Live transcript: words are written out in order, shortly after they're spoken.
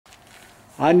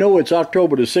I know it's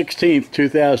October the 16th,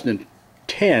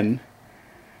 2010.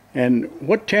 And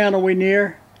what town are we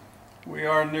near? We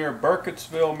are near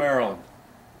Burkittsville, Maryland.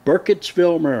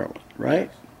 Burkittsville, Maryland, right?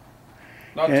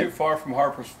 Not too far from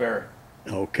Harper's Ferry.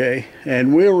 Okay.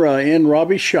 And we're in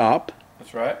Robbie's shop.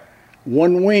 That's right.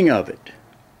 One wing of it.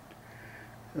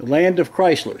 The land of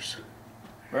Chryslers.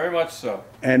 Very much so.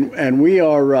 And we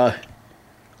are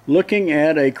looking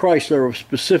at a Chrysler of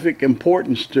specific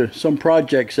importance to some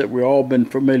projects that we've all been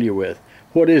familiar with.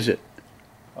 What is it?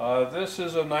 This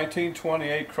is a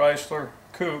 1928 Chrysler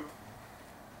Coupe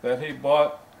that he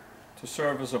bought to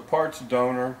serve as a parts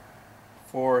donor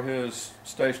for his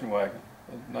station wagon,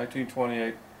 a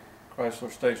 1928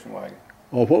 Chrysler station wagon.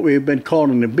 Or what we've been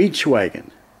calling the beach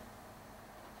wagon.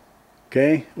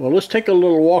 Okay, well, let's take a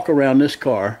little walk around this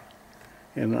car,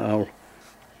 and I'll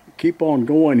keep on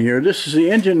going here. This is the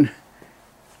engine,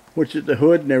 which is the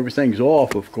hood and everything's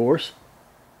off, of course.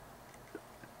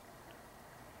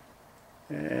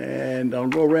 And I'll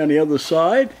go around the other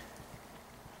side.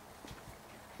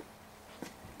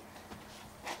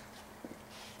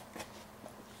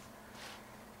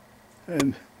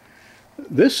 And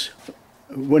this,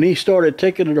 when he started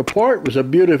taking it apart, was a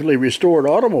beautifully restored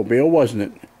automobile, wasn't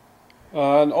it?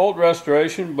 An old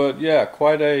restoration, but yeah,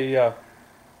 quite a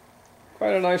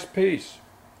nice piece.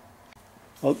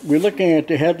 We're looking at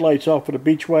the headlights off of the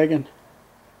beach wagon.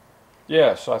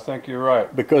 Yes, I think you're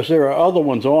right. Because there are other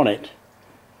ones on it,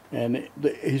 and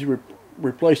he's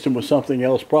replaced them with something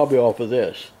else, probably off of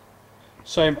this.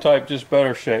 Same type, just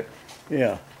better shape.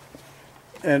 Yeah.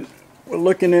 And we're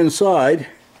looking inside,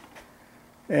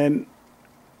 and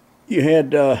you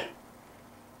had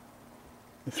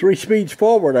 3 speeds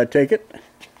forward, I take it.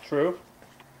 True.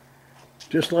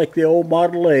 Just like the old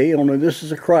Model A, only this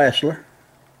is a Chrysler.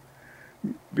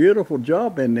 Beautiful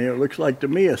job in there, it looks like to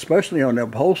me, especially on the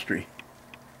upholstery.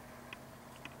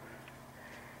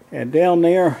 And down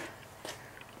there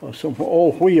are some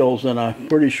old wheels, and I'm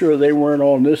pretty sure they weren't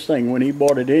on this thing when he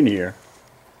bought it in here.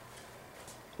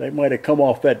 They might have come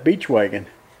off that beach wagon.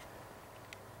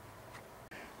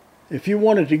 If you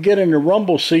wanted to get in the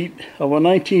rumble seat of a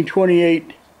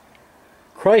 1928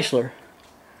 Chrysler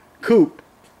Coupe,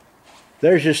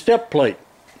 there's your step plate.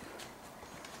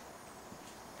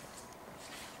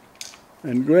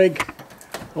 And Greg,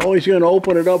 always going to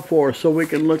open it up for us so we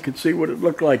can look and see what it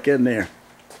looked like in there.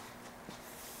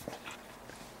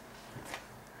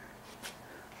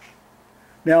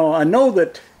 Now, I know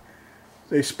that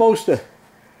they're supposed to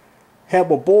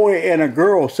have a boy and a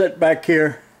girl sit back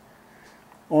here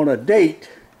on a date,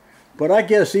 but I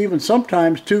guess even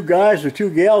sometimes 2 guys or 2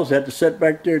 gals had to sit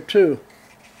back there too.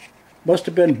 Must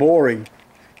have been boring,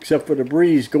 except for the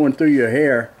breeze going through your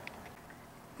hair.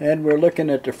 And we're looking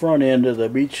at the front end of the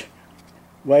beach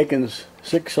wagon's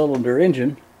 6-cylinder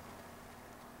engine,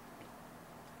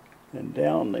 and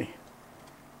down the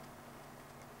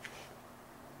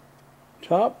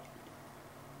top,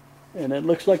 and it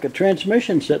looks like a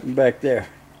transmission sitting back there.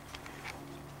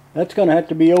 That's going to have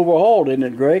to be overhauled, isn't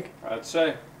it, Greg? I'd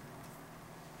say.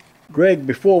 Greg,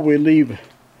 before we leave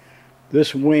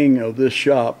this wing of this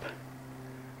shop,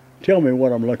 tell me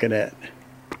what I'm looking at.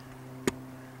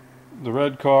 The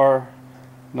red car,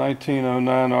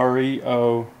 1909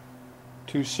 REO,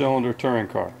 2-cylinder touring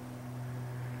car.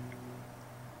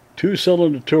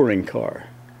 2-cylinder touring car.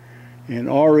 And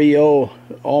REO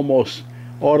almost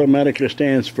automatically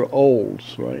stands for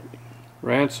Olds, right?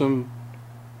 Ransom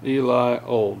Eli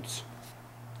Olds.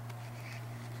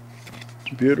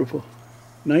 It's beautiful.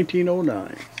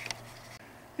 1909.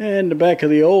 And the back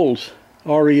of the Olds,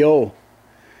 REO.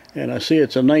 And I see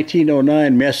it's a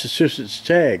 1909 Massachusetts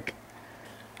tag.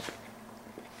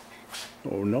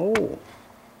 Oh no.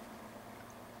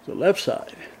 The left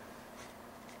side.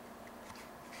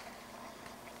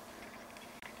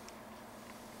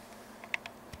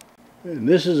 And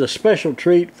this is a special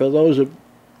treat for those of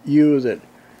you that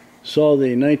saw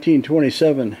the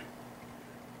 1927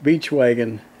 beach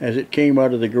wagon as it came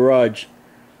out of the garage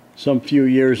some few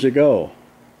years ago.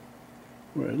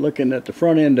 We're looking at the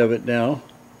front end of it now.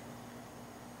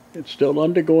 It's still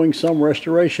undergoing some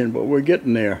restoration, but we're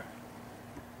getting there.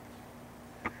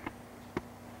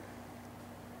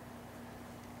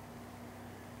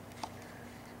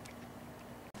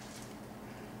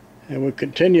 And we'll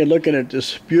continue looking at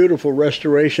this beautiful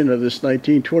restoration of this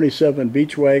 1927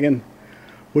 beach wagon,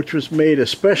 which was made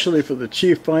especially for the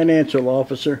Chief Financial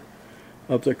Officer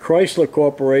of the Chrysler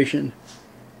Corporation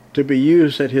to be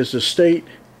used at his estate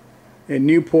in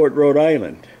Newport, Rhode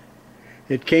Island.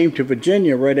 It came to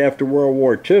Virginia right after World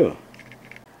War II.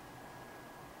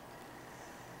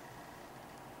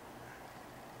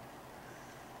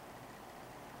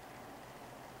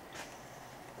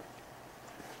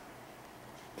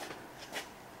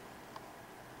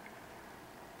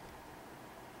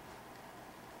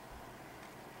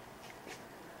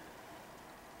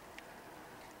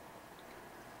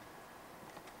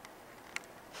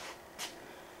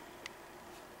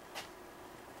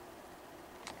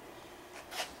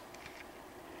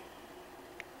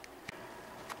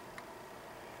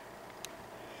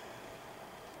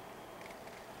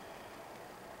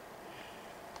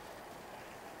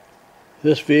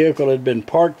 This vehicle had been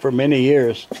parked for many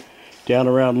years down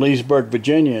around Leesburg,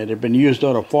 Virginia. It had been used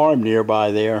on a farm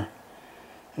nearby there.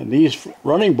 And these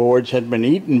running boards had been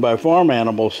eaten by farm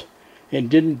animals and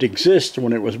didn't exist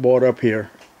when it was brought up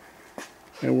here.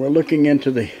 And we're looking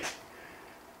into the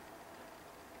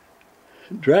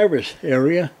driver's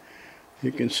area.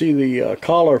 You can see the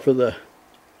collar for the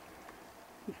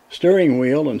steering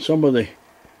wheel and some of the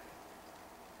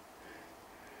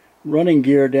running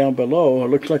gear down below. It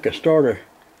looks like a starter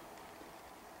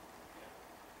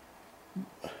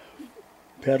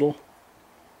pedal.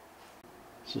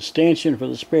 It's a stanchion for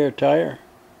the spare tire.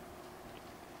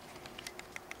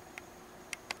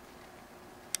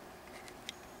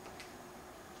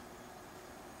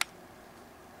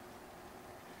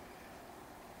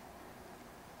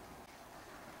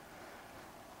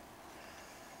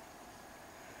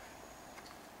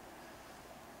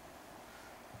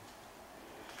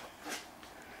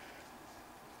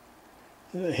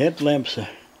 The headlamps are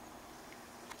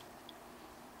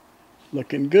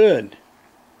looking good.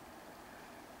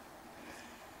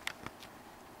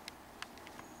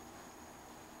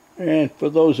 And for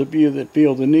those of you that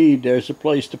feel the need, there's a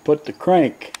place to put the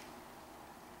crank.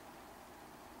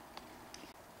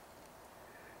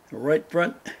 The right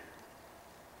front.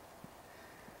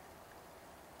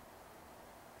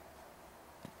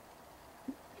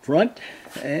 Front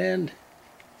and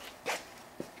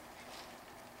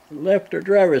left or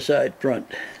driver's side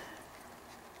front.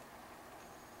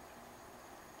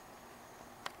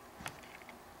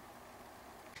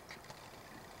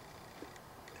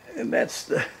 And that's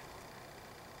the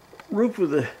roof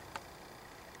of the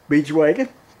beach wagon.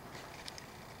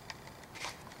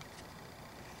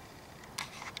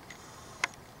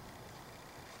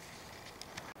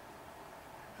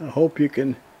 I hope you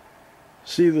can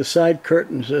see the side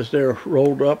curtains as they're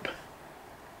rolled up,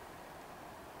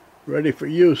 ready for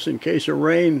use in case of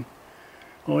rain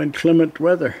or inclement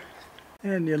weather.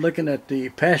 And you're looking at the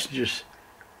passenger's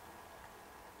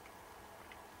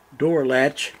door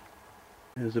latch.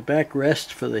 There's a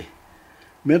backrest for the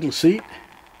middle seat.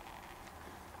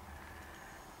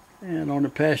 And on the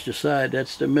passenger side,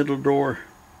 that's the middle door.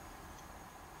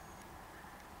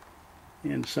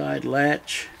 Inside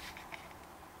latch.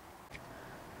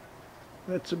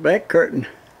 That's the back curtain.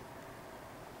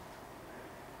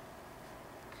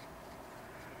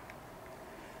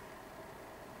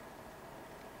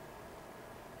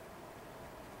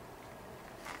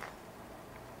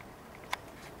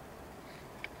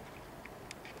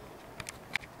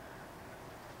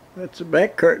 That's the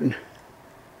back curtain.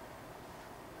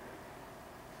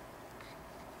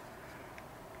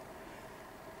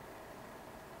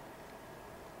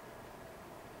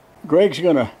 Greg's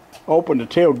going to open the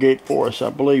tailgate for us, I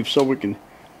believe, so we can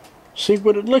see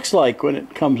what it looks like when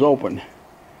it comes open.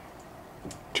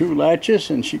 Two latches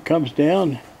and she comes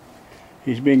down.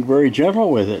 He's being very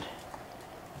gentle with it.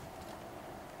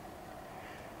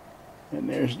 And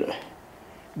there's the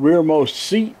rearmost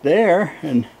seat there,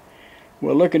 and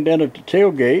we're looking down at the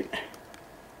tailgate.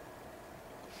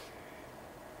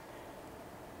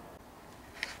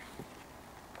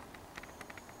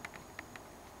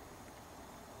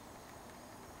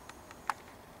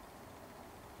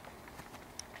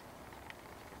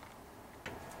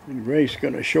 And Ray's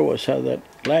going to show us how that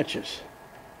latches.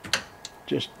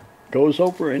 Just goes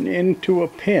over and into a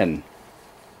pin.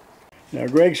 Now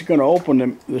Greg's going to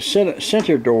open the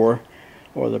center door,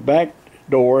 or the back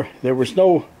door. There was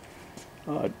no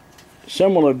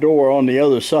similar door on the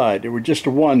other side. There was just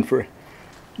one for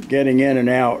getting in and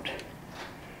out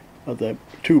of the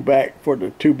two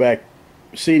back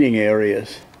seating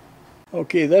areas.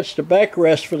 Okay, that's the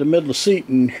backrest for the middle seat,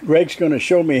 and Greg's going to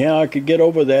show me how I could get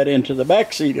over that into the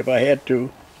back seat if I had to.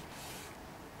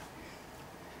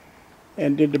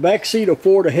 And did the back seat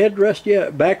afford a headrest? Yeah,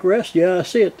 backrest? Yeah, I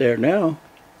see it there now.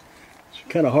 It's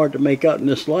kind of hard to make out in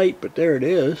this light, but there it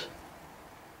is.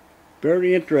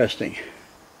 Very interesting.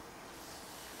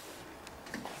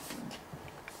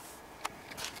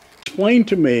 Explain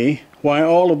to me why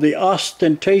all of the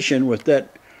ostentation with that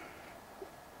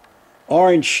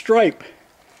orange stripe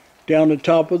down the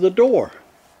top of the door.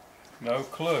 No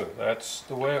clue. That's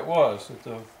the way it was at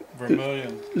the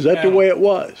Vermilion. Is that the way it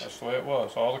was? That's the way it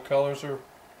was. All the colors are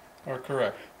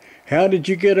correct. How did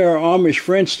you get our Amish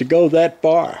friends to go that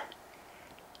far?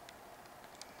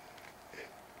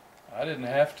 I didn't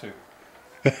have to.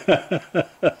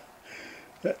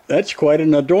 That's quite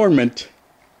an adornment.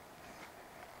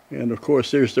 And of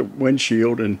course there's the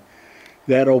windshield, and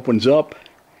that opens up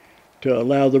to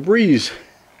allow the breeze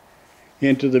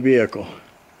into the vehicle.